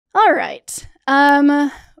All right.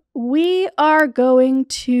 We are going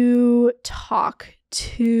to talk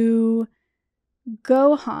to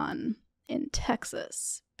Gohan in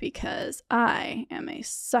Texas because I am a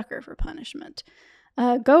sucker for punishment.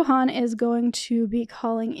 Gohan is going to be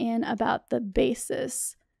calling in about the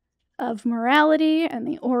basis of morality and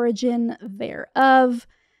the origin thereof.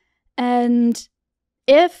 And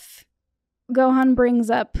if Gohan brings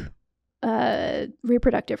up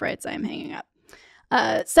reproductive rights, I am hanging up.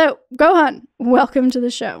 So, Gohan, welcome to the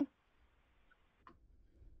show.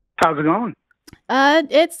 How's it going?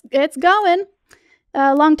 It's going.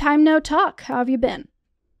 Long time no talk. How have you been?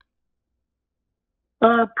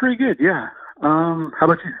 Pretty good, yeah. How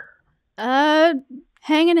about you?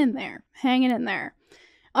 Hanging in there.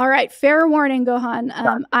 All right, fair warning,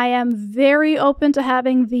 Gohan. I am very open to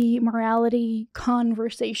having the morality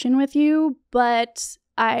conversation with you, but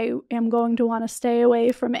I am going to want to stay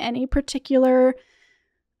away from any particular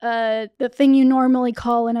the thing you normally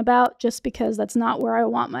call in about, just because that's not where I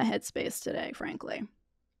want my headspace today, frankly.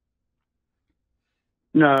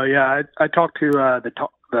 No, yeah, I talked to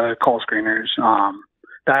the call screeners.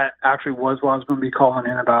 That actually was what I was going to be calling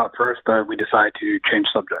in about first, but we decided to change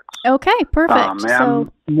subjects. Okay, perfect.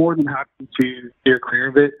 I'm more than happy to steer clear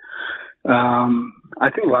of it. I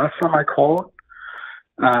think last time I called,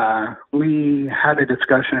 we had a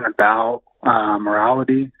discussion about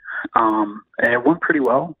morality, and it went pretty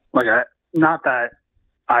well. Not that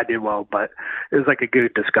I did well, but it was like a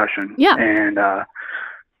good discussion. Yeah. And I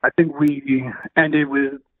think we ended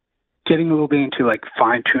with getting a little bit into like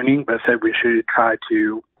fine tuning, but said we should try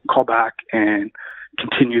to call back and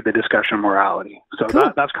continue the discussion of morality. So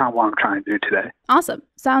cool. That's kind of what I'm trying to do today. Awesome.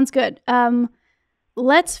 Sounds good.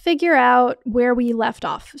 Let's figure out where we left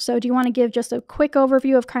off. So do you want to give just a quick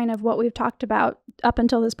overview of kind of what we've talked about up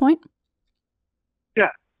until this point?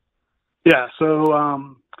 Yeah.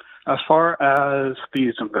 So as far as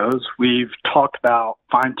theism goes, we've talked about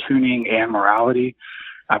fine tuning and morality.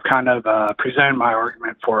 I've kind of presented my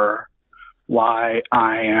argument for why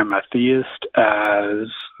I am a theist as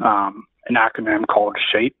an acronym called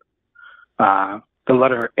SHAPE. The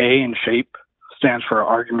letter A in SHAPE stands for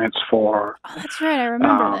arguments for... Oh, that's right. I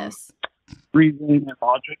remember this. Reason and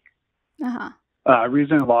logic.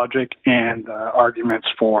 Reason and logic and arguments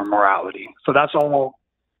for morality. So that's all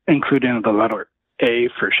included in the letter A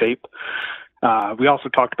for SHAPE. We also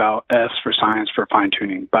talked about S for science for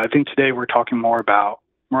fine-tuning. But I think today we're talking more about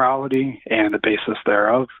morality and the basis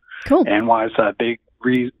thereof. Cool. And why it's a big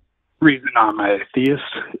reason I'm a theist.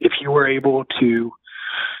 If you were able to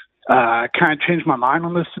kind of change my mind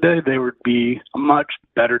on this today, there would be a much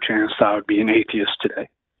better chance that I would be an atheist today.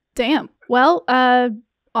 Damn. Well,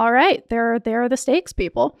 all right. There are the stakes,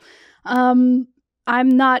 people. I'm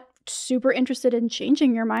not super interested in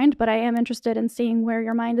changing your mind, but I am interested in seeing where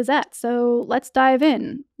your mind is at. So let's dive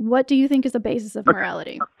in. What do you think is the basis of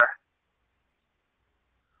morality?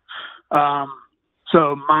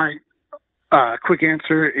 So my quick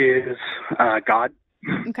answer is God.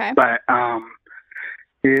 Okay. But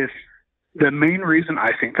if the main reason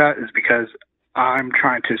I think that is because I'm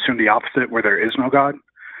trying to assume the opposite, where there is no God.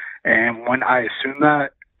 And when I assume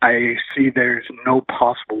that, I see there's no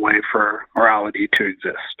possible way for morality to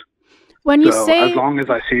exist. When you say, as long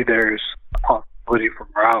as I see there's a possibility for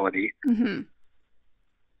morality. Mm-hmm.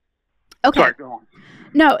 Okay. Sorry, go on.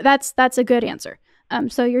 No, that's a good answer.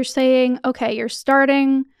 So you're saying, okay, you're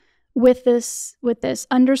starting with this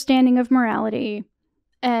understanding of morality,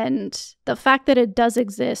 and the fact that it does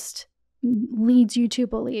exist leads you to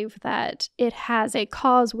believe that it has a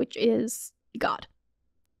cause, which is God.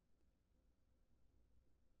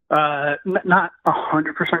 Not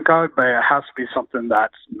 100% God, but it has to be something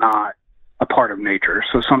that's not a part of nature.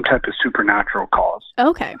 So some type of supernatural cause.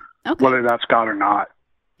 Okay. Whether that's God or not.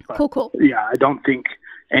 But cool. Yeah, I don't think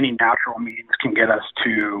any natural means can get us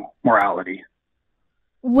to morality.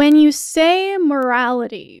 When you say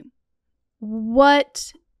morality,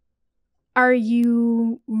 what are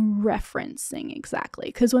you referencing exactly?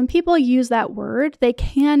 Because when people use that word, they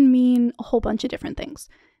can mean a whole bunch of different things.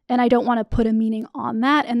 And I don't want to put a meaning on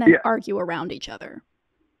that and then argue around each other.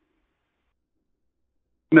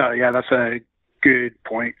 No, yeah, that's a good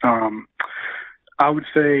point. I would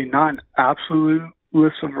say not an absolute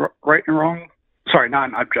list of right and wrong. Sorry, not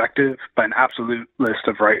an objective, but an absolute list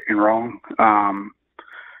of right and wrong.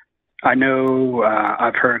 I know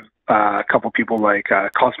I've heard a couple people like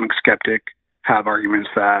Cosmic Skeptic have arguments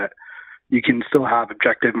that you can still have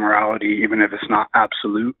objective morality even if it's not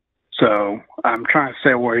absolute. So I'm trying to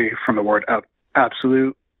stay away from the word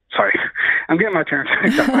absolute. Sorry, I'm getting my terms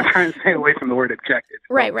mixed up. I'm trying to stay away from the word objective.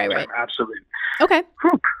 Right. Absolute. Okay.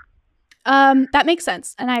 Whew. That makes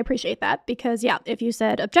sense, and I appreciate that because, yeah, if you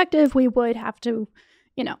said objective, we would have to,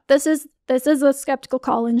 this is a skeptical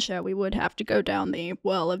call-in show. We would have to go down the,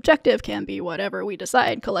 well, objective can be whatever we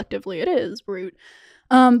decide collectively it is route.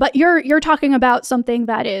 But you're talking about something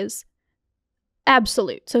that is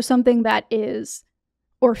absolute, so something that is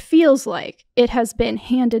or feels like it has been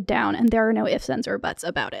handed down, and there are no ifs, ands, or buts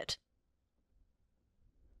about it.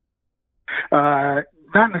 Not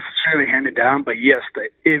necessarily handed down, but yes,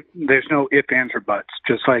 there's no ifs, ands, or buts.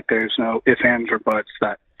 Just like there's no ifs, ands, or buts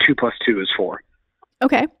that 2 + 2 is 4.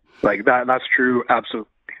 Okay. Like that's true,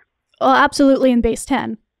 absolutely. Well, absolutely in base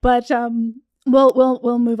 10, but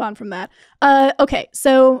we'll move on from that. Okay,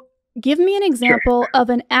 so give me an example of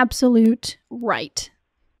an absolute right.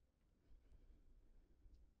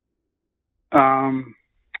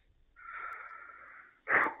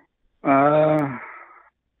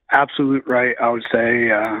 Absolute right, I would say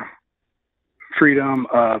freedom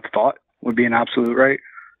of thought would be an absolute right.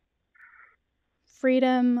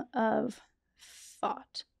 Freedom of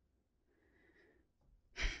thought.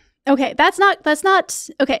 Okay, that's not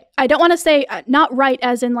okay. I don't want to say not right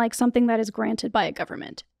as in like something that is granted by a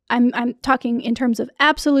government. I'm talking in terms of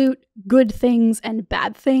absolute good things and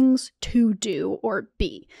bad things to do or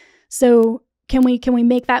be. So can we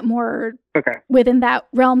make that more within that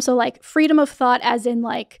realm? So like freedom of thought as in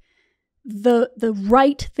like the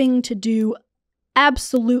right thing to do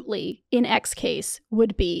absolutely in X case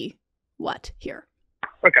would be what here?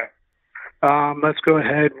 Okay. Let's go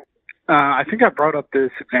ahead. I think I brought up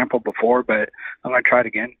this example before, but I'm going to try it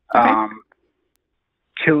again. Okay.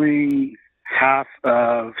 Killing half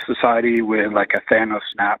of society with like a Thanos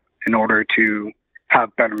snap in order to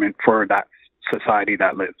have betterment for that society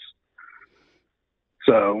that lives.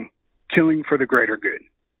 So killing for the greater good.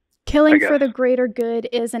 Killing for the greater good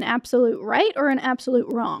is an absolute right or an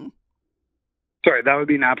absolute wrong? Sorry, that would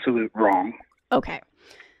be an absolute wrong. Okay.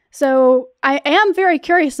 So I am very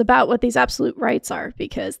curious about what these absolute rights are,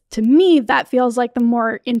 because to me, that feels like the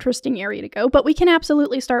more interesting area to go, but we can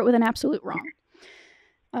absolutely start with an absolute wrong.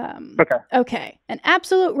 Okay. An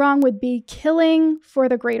absolute wrong would be killing for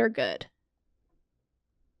the greater good.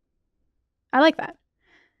 I like that.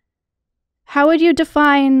 How would you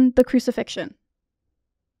define the crucifixion?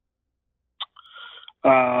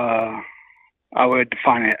 I would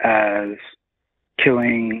define it as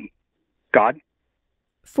killing God.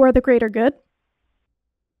 For the greater good?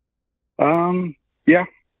 Yeah.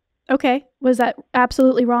 Okay. Was that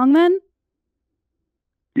absolutely wrong then?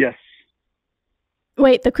 Yes.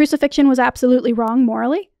 Wait, the crucifixion was absolutely wrong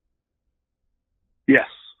morally? Yes.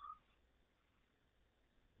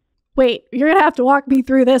 Wait, you're going to have to walk me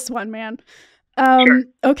through this one, man. Sure.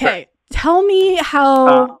 Okay. Sure. Tell me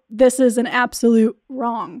how this is an absolute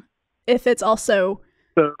wrong, if it's also...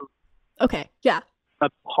 So, okay, yeah. A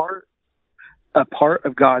part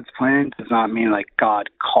of God's plan does not mean like God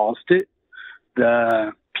caused it.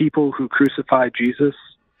 The people who crucified Jesus,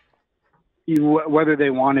 whether they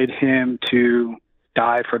wanted him to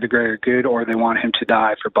die for the greater good or they wanted him to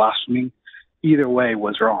die for blasphemy, either way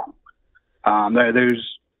was wrong.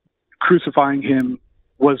 There's crucifying him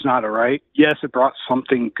was not a right. Yes, it brought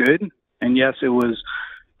something good, and yes, it was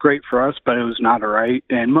great for us, but it was not a right.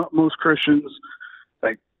 And most Christians,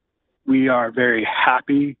 like, we are very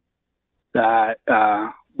happy that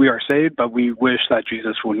we are saved, but we wish that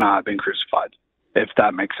Jesus would not have been crucified, if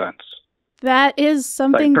that makes sense. That is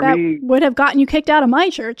something like that me, would have gotten you kicked out of my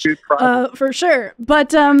church, for sure.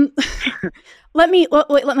 But let me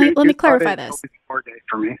clarify this.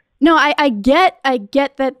 For me. No, I get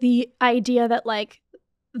that the idea that like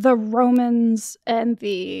the Romans and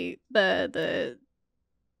the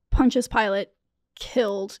Pontius Pilate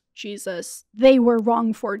killed Jesus, they were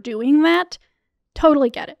wrong for doing that. Totally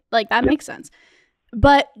get it. Like that makes sense.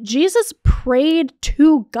 But Jesus prayed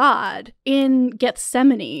to God in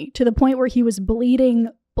Gethsemane to the point where he was bleeding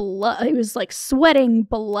blood. He was like sweating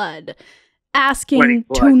blood, asking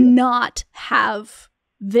to not have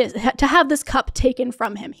this cup taken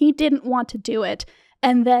from him. He didn't want to do it.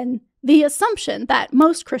 And then the assumption that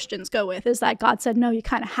most Christians go with is that God said, no, you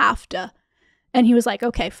kind of have to. And he was like,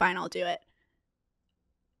 okay, fine, I'll do it.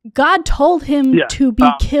 God told him to be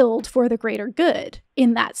killed for the greater good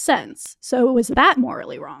in that sense. So was that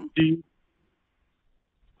morally wrong? Do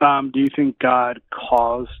you think God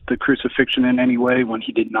caused the crucifixion in any way when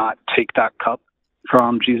he did not take that cup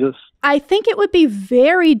from Jesus? I think it would be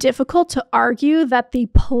very difficult to argue that the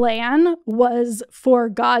plan was for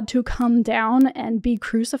God to come down and be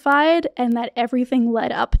crucified and that everything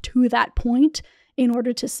led up to that point in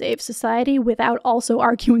order to save society without also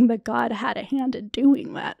arguing that God had a hand in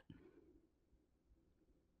doing that.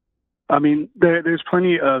 I mean, there's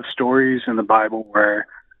plenty of stories in the Bible where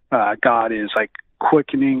God is like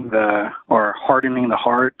quickening or hardening the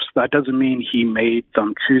hearts. That doesn't mean he made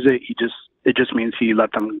them choose it. It just means he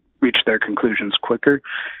let them reach their conclusions quicker.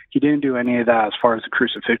 He didn't do any of that as far as the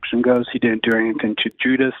crucifixion goes. He didn't do anything to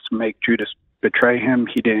Judas to make Judas betray him.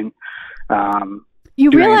 He didn't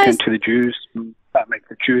do anything to the Jews that make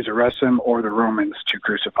the Jews arrest him or the Romans to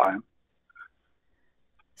crucify him.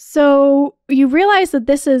 So you realize that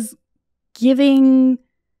this is giving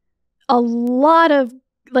a lot of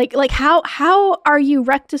how are you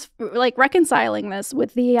reconciling this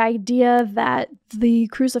with the idea that the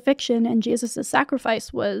crucifixion and Jesus'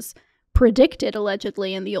 sacrifice was predicted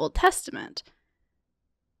allegedly in the Old Testament?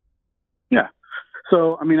 Yeah.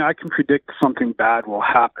 So, I mean, I can predict something bad will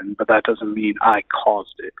happen, but that doesn't mean I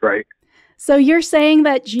caused it, right? So you're saying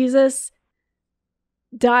that Jesus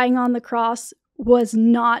dying on the cross was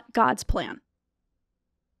not God's plan?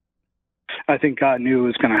 I think God knew it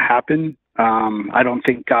was going to happen. I don't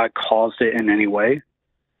think God caused it in any way.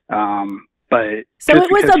 But so it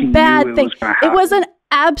was a bad thing. It was an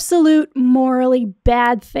absolute morally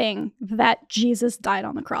bad thing that Jesus died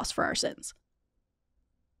on the cross for our sins.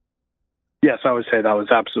 Yes, I would say that was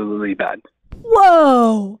absolutely bad.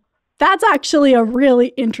 Whoa! That's actually a really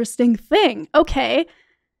interesting thing. Okay,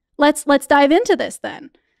 let's dive into this then.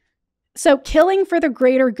 So killing for the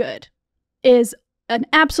greater good is an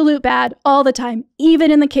absolute bad all the time,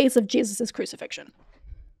 even in the case of Jesus' crucifixion.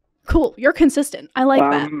 Cool, you're consistent. I like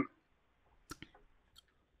that.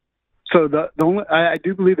 So the only, I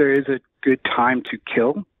do believe there is a good time to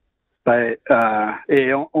kill, but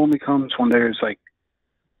it only comes when there's like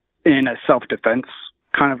in a self-defense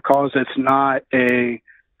kind of cause. It's not a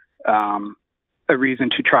reason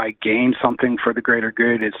to try gain something for the greater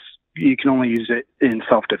good. You can only use it in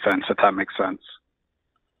self-defense, if that makes sense.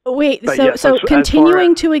 Wait, so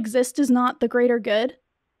continuing to exist is not the greater good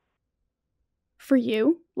for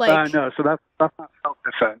you? No, so that's not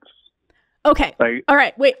self-defense. Okay. All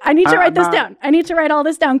right. Wait, I need to write this down. I need to write all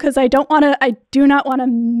this down because I do not want to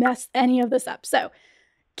mess any of this up. So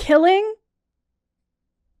killing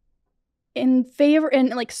in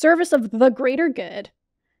service of the greater good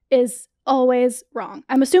is always wrong.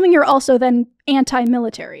 I'm assuming you're also then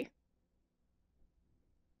anti-military.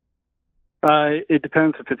 It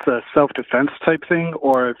depends if it's a self-defense type thing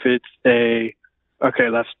or if it's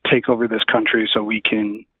let's take over this country so we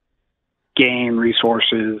can gain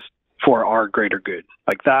resources for our greater good.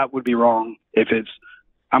 Like that would be wrong. If it's,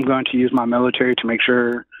 I'm going to use my military to make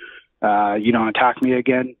sure you don't attack me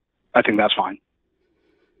again, I think that's fine.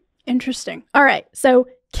 Interesting. All right. So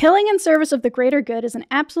killing in service of the greater good is an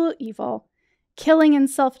absolute evil. Killing in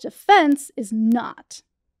self-defense is not.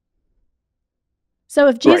 So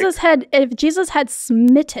if Jesus had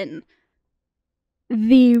smitten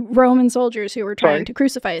the Roman soldiers who were trying to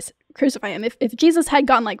crucify him, if Jesus had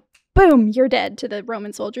gone like, boom, you're dead to the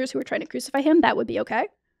Roman soldiers who were trying to crucify him, that would be okay?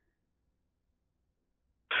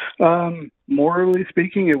 Morally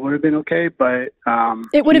speaking, it would have been okay, but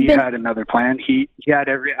it would have been... had another plan. He had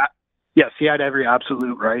every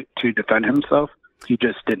absolute right to defend himself. He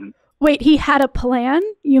just didn't. Wait, he had a plan?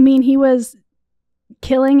 You mean he was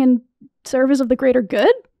killing in service of the greater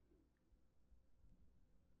good?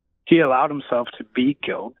 He allowed himself to be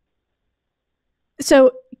killed.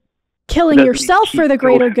 So killing yourself for the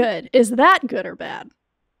greater good, is that good or bad?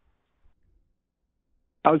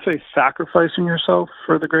 I would say sacrificing yourself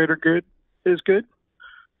for the greater good is good.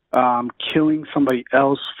 Killing somebody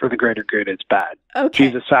else for the greater good is bad. Okay.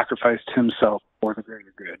 Jesus sacrificed himself for the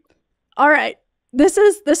greater good. All right. This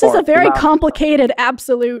is a very complicated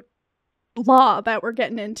absolute law that we're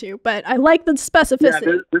getting into, but I like the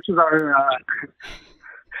specificity. Yeah,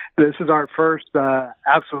 this is our first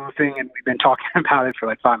absolute thing, and we've been talking about it for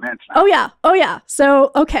like 5 minutes now. Oh yeah.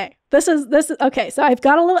 So okay, this is okay. So I've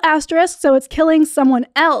got a little asterisk. So it's killing someone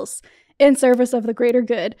else in service of the greater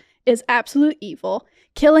good is absolute evil.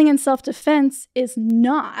 Killing in self-defense is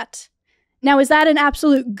not. Now, is that an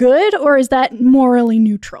absolute good or is that morally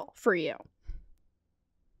neutral for you?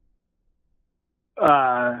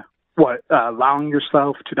 Allowing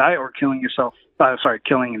yourself to die or killing yourself?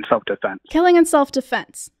 Killing in self-defense. Killing in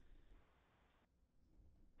self-defense.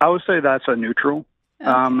 I would say that's a neutral.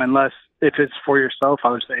 Okay. Unless if it's for yourself, I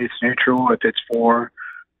would say it's neutral.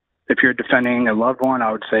 If you're defending a loved one,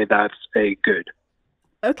 I would say that's a good.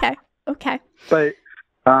 Okay. But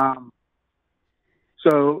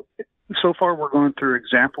so far we're going through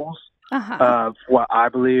examples of what I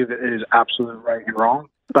believe is absolute right and wrong.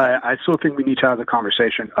 But I still think we need to have the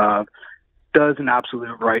conversation of, does an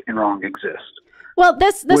absolute right and wrong exist? Well,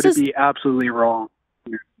 this would it be absolutely wrong?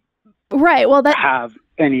 Right. Well, that have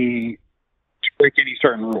any break any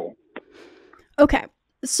certain rule. Okay,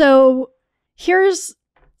 so here's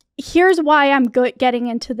why I'm getting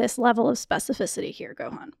into this level of specificity here,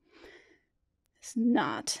 Gohan. It's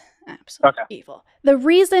not absolute evil. The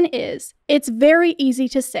reason is it's very easy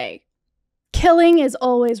to say killing is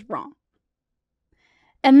always wrong.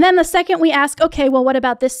 And then the second we ask, okay, well, what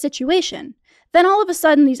about this situation? Then all of a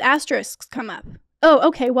sudden these asterisks come up. Oh,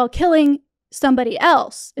 okay, well, killing somebody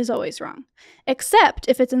else is always wrong, except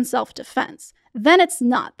if it's in self-defense. Then it's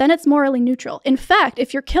not. Then it's morally neutral. In fact,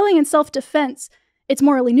 if you're killing in self-defense, it's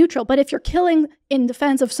morally neutral. But if you're killing in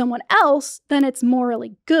defense of someone else, then it's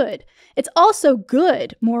morally good. It's also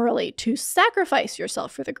good morally to sacrifice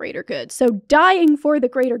yourself for the greater good. So dying for the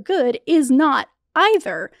greater good is not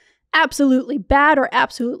either absolutely bad or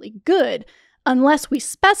absolutely good unless we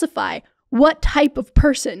specify what type of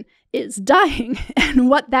person is dying and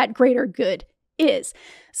what that greater good is.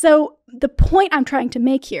 So the point I'm trying to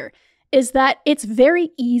make here is that it's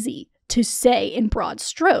very easy to say in broad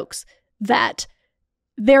strokes that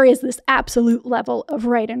there is this absolute level of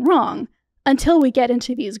right and wrong until we get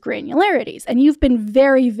into these granularities. And you've been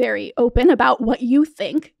very, very open about what you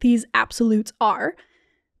think these absolutes are,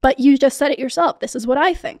 but you just said it yourself. This is what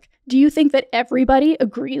I think. Do you think that everybody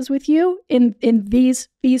agrees with you in these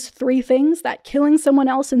three things, that killing someone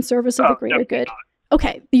else in service of the greater good? Not.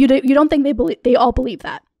 Okay, you don't think they all believe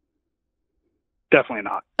that? Definitely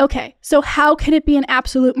not. Okay, so how can it be an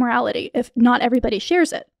absolute morality if not everybody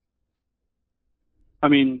shares it? I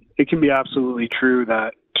mean, it can be absolutely true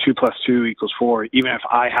that 2 + 2 = 4, even if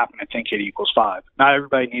I happen to think it equals 5. Not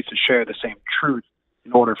everybody needs to share the same truth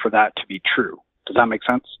in order for that to be true. Does that make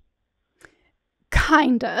sense?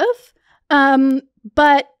 Kind of.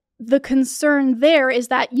 But the concern there is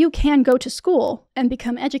that you can go to school and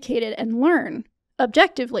become educated and learn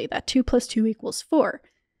objectively that 2 + 2 = 4.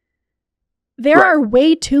 There are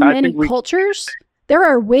way too many cultures. There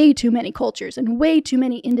are way too many cultures and way too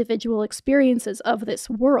many individual experiences of this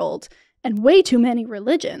world and way too many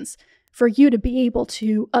religions for you to be able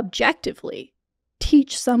to objectively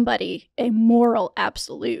teach somebody a moral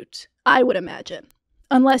absolute, I would imagine,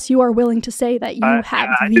 unless you are willing to say that you have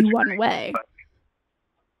the one way.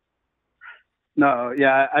 No,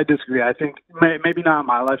 yeah, I disagree. I think maybe not in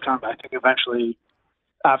my lifetime, but I think eventually,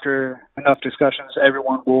 after enough discussions,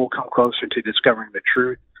 everyone will come closer to discovering the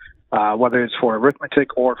truth, whether it's for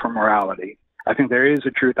arithmetic or for morality. I think there is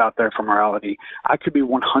a truth out there for morality. I could be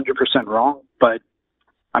 100% wrong, but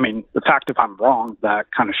I mean, the fact if I'm wrong,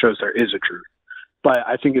 that kind of shows there is a truth. But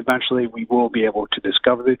I think eventually we will be able to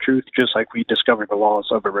discover the truth, just like we discovered the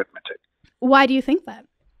laws of arithmetic. Why do you think that?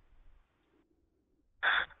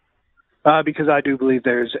 Because I do believe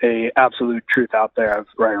there's a absolute truth out there of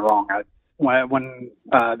right and wrong.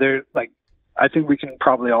 I think we can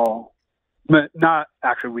probably all, not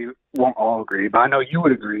actually, we won't all agree, but I know you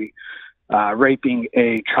would agree. Raping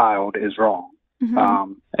a child is wrong,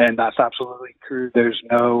 and that's absolutely true. There's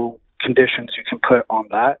no conditions you can put on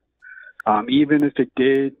that. Even if it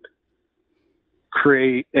did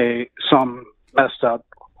create some messed up,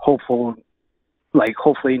 hopefully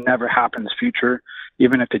never happens future,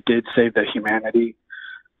 even if it did save the humanity,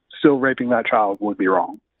 still raping that child would be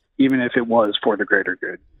wrong, even if it was for the greater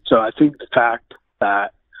good. So I think the fact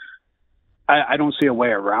that I don't see a way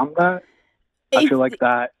around that. I feel like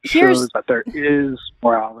that shows that there is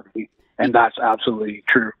morality, and that's absolutely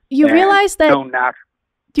true. You realize that no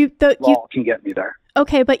natural law can get me there.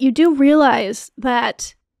 Okay, but you do realize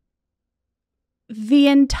that the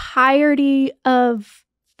entirety of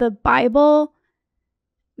the Bible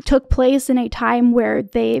took place in a time where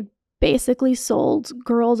they basically sold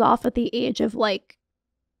girls off at the age of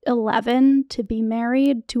 11 to be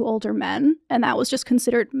married to older men, and that was just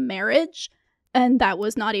considered marriage, and that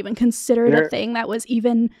was not even considered a thing that was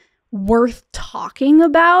even worth talking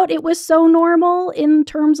about. It was so normal in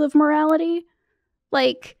terms of morality.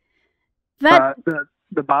 That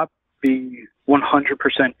the Bible would be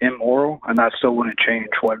 100% immoral, and that still wouldn't change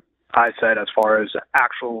what I said as far as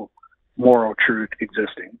actual moral truth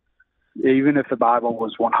existing. Even if the Bible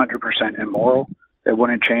was 100% immoral, it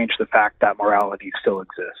wouldn't change the fact that morality still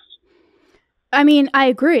exists. I mean, I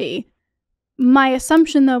agree. My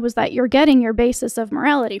assumption, though, was that you're getting your basis of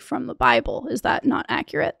morality from the Bible. Is that not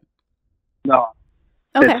accurate? No,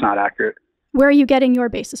 okay. It's not accurate. Where are you getting your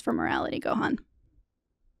basis for morality, Gohan?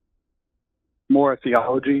 More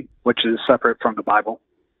theology, which is separate from the Bible.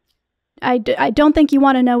 I don't think you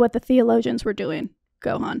want to know what the theologians were doing,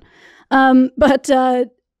 Gohan. You're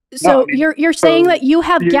saying that you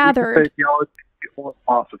have gathered theology or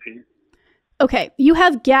philosophy. Okay, you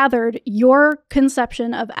have gathered your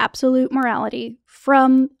conception of absolute morality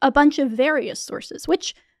from a bunch of various sources,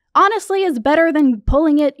 which honestly is better than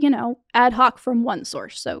pulling it, ad hoc from one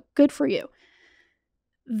source. So good for you.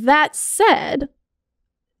 That said,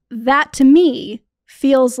 that to me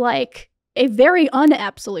feels like a very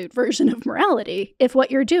unabsolute version of morality if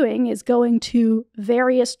what you're doing is going to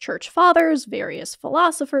various church fathers, various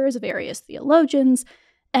philosophers, various theologians,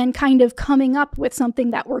 and kind of coming up with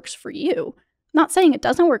something that works for you. Not saying it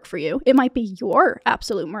doesn't work for you. It might be your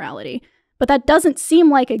absolute morality, but that doesn't seem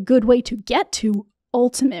like a good way to get to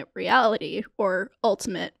ultimate reality or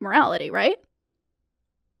ultimate morality, right?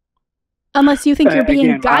 Unless you think you're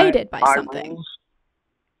being guided by something.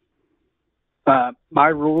 My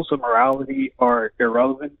rules of morality are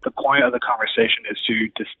irrelevant. The point of the conversation is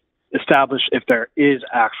to establish if there is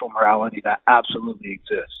actual morality that absolutely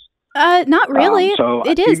exists. Not really. So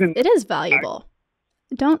it is valuable.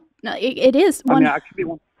 It is. I mean, I could be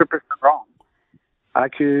 100% wrong. I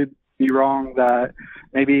could be wrong that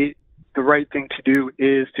maybe the right thing to do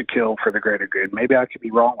is to kill for the greater good. Maybe I could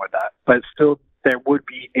be wrong with that, but still, there would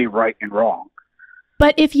be a right and wrong.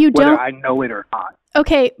 But if you whether don't, I know it or not.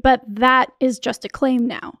 Okay, but that is just a claim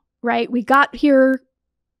now, right? We got here.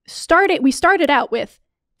 We started out with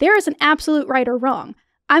there is an absolute right or wrong.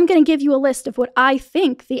 I'm going to give you a list of what I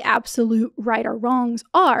think the absolute right or wrongs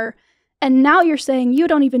are. And now you're saying you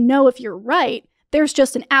don't even know if you're right. There's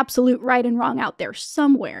just an absolute right and wrong out there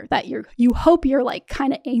somewhere that you hope you're like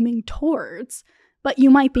kind of aiming towards, but you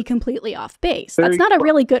might be completely off base. That's not a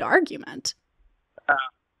really good argument.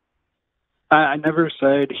 I never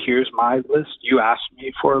said, here's my list. You asked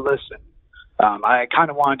me for a list. And, I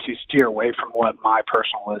kind of wanted to steer away from what my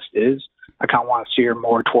personal list is. I kind of want to steer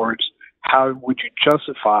more towards how would you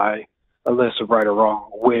justify a list of right or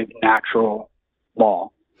wrong with natural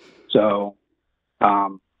law. So,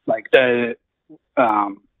 like the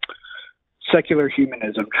secular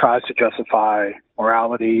humanism tries to justify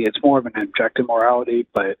morality. It's more of an objective morality,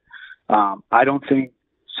 but I don't think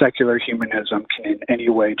secular humanism can in any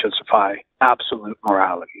way justify absolute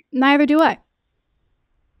morality. Neither do I.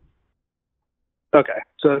 Okay,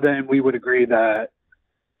 so then we would agree that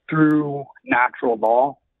through natural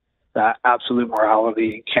law, that absolute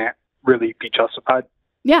morality can't really be justified?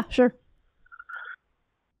 Yeah, sure.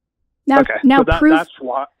 Now, okay, now so proof. That's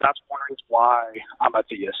one reason why I'm a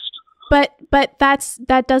theist. But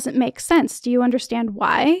that doesn't make sense. Do you understand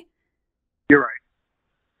why? You're right.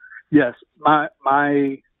 Yes,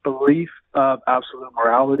 my belief of absolute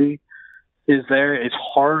morality is there. It's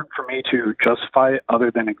hard for me to justify it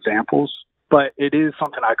other than examples, but it is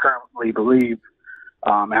something I currently believe,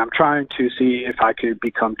 and I'm trying to see if I could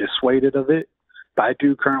become dissuaded of it. But I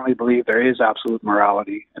do currently believe there is absolute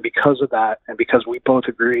morality, and because of that, and because we both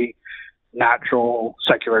agree natural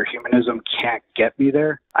secular humanism can't get me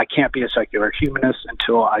there, I can't be a secular humanist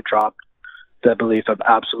until I drop the belief of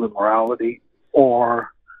absolute morality,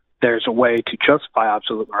 or there's a way to justify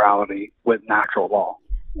absolute morality with natural law.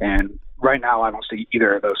 And right now, I don't see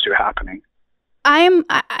either of those two happening. I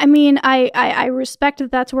respect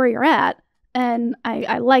that that's where you're at. And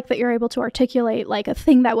I like that you're able to articulate like a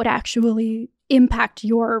thing that would actually impact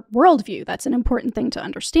your worldview. That's an important thing to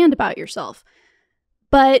understand about yourself.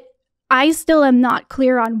 But I still am not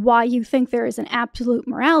clear on why you think there is an absolute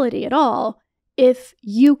morality at all if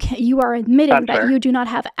you are admitting that you do not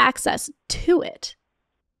have access to it.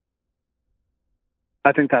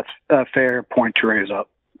 I think that's a fair point to raise up.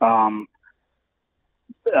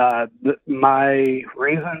 My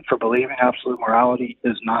reason for believing absolute morality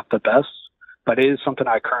is not the best, but it is something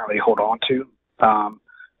I currently hold on to.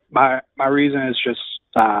 My reason is just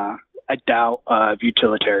a doubt of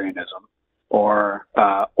utilitarianism or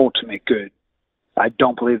ultimate good. I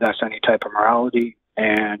don't believe that's any type of morality,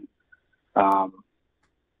 and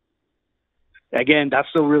again, that's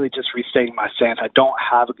still really just restating my stance. I don't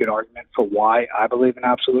have a good argument for why I believe in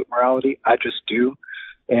absolute morality. I just do.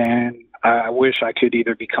 And I wish I could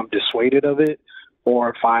either become dissuaded of it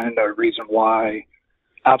or find a reason why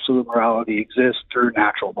absolute morality exists through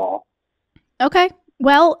natural law. Okay.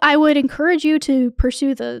 Well, I would encourage you to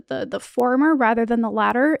pursue the former rather than the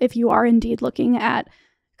latter if you are indeed looking at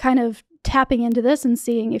kind of tapping into this and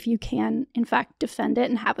seeing if you can, in fact, defend it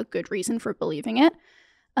and have a good reason for believing it.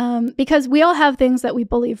 Because we all have things that we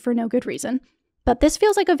believe for no good reason, but this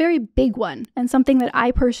feels like a very big one and something that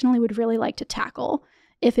I personally would really like to tackle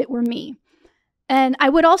if it were me. And I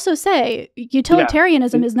would also say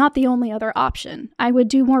utilitarianism is not the only other option. I would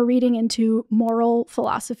do more reading into moral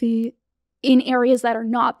philosophy in areas that are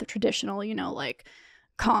not the traditional, like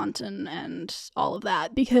Kant and all of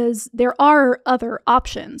that, because there are other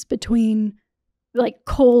options between like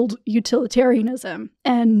cold utilitarianism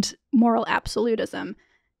and moral absolutism.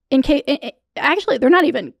 Actually, they're not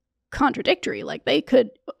even contradictory. Like, they could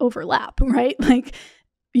overlap, right? Like,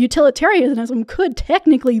 utilitarianism could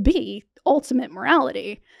technically be ultimate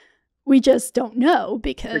morality. We just don't know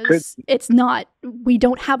because it's not, we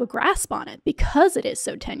don't have a grasp on it because it is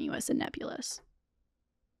so tenuous and nebulous.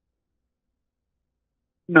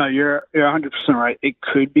 No, you're 100% right. It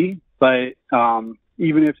could be, but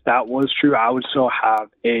even if that was true, I would still have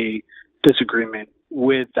a disagreement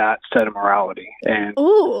with that set of morality. And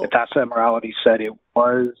if that set of morality said it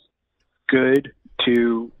was good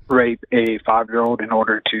to rape a 5-year-old in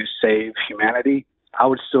order to save humanity, I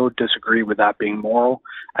would still disagree with that being moral.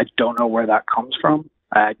 I don't know where that comes from.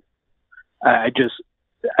 I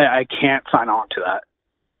can't sign on to that.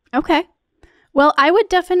 Okay. Well, I would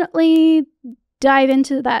definitely dive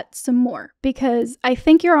into that some more because I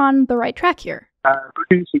think you're on the right track here. Who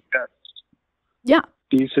do you suggest? Yeah.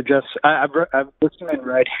 Do you suggest? I've listened and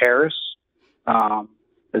read Harris.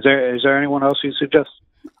 Is there anyone else you suggest?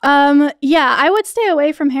 Yeah, I would stay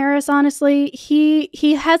away from Harris. Honestly,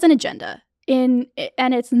 he has an agenda and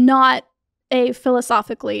it's not a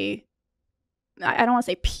philosophically, I don't want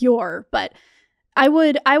to say pure, but I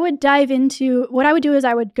would dive into, what I would do is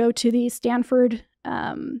I would go to the Stanford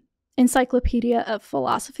Encyclopedia of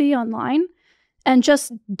Philosophy online and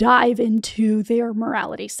just dive into their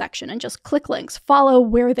morality section and just click links, follow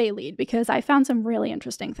where they lead, because I found some really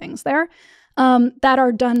interesting things there that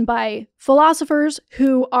are done by philosophers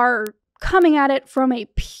who are coming at it from a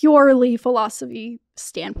purely philosophy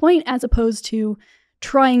standpoint as opposed to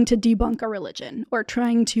trying to debunk a religion or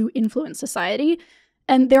trying to influence society.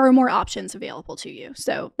 And there are more options available to you.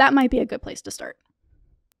 So that might be a good place to start.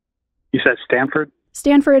 You said Stanford?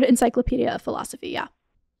 Stanford Encyclopedia of Philosophy, yeah.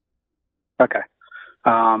 Okay.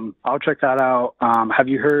 I'll check that out. Have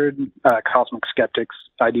you heard Cosmic Skeptic's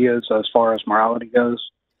ideas as far as morality goes?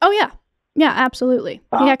 Oh, yeah. Yeah, absolutely.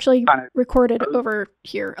 He actually recorded over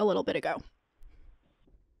here a little bit ago.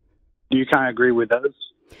 Do you kind of agree with those?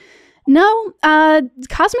 No.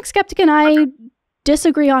 Cosmic Skeptic and I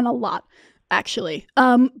disagree on a lot, actually.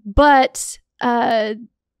 But that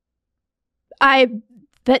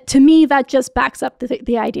to me, that just backs up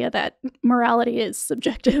the idea that morality is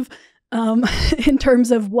subjective in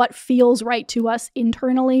terms of what feels right to us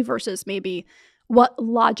internally versus maybe what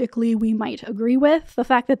logically we might agree with. The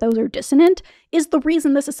fact that those are dissonant is the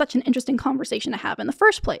reason this is such an interesting conversation to have in the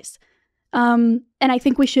first place. And I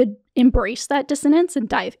think we should embrace that dissonance and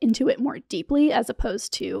dive into it more deeply as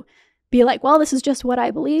opposed to be like, well, this is just what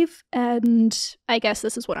I believe, and I guess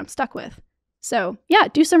this is what I'm stuck with. So yeah,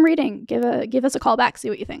 do some reading. Give us a call back. See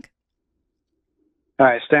what you think. All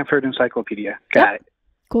right, Stanford Encyclopedia. Got it.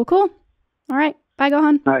 Cool. All right. Bye,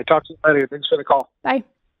 Gohan. All right, talk to you later. Thanks for the call. Bye.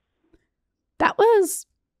 That was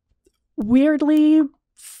weirdly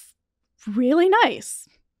really nice.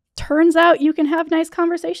 Turns out you can have nice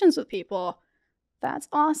conversations with people. That's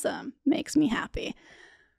awesome. Makes me happy.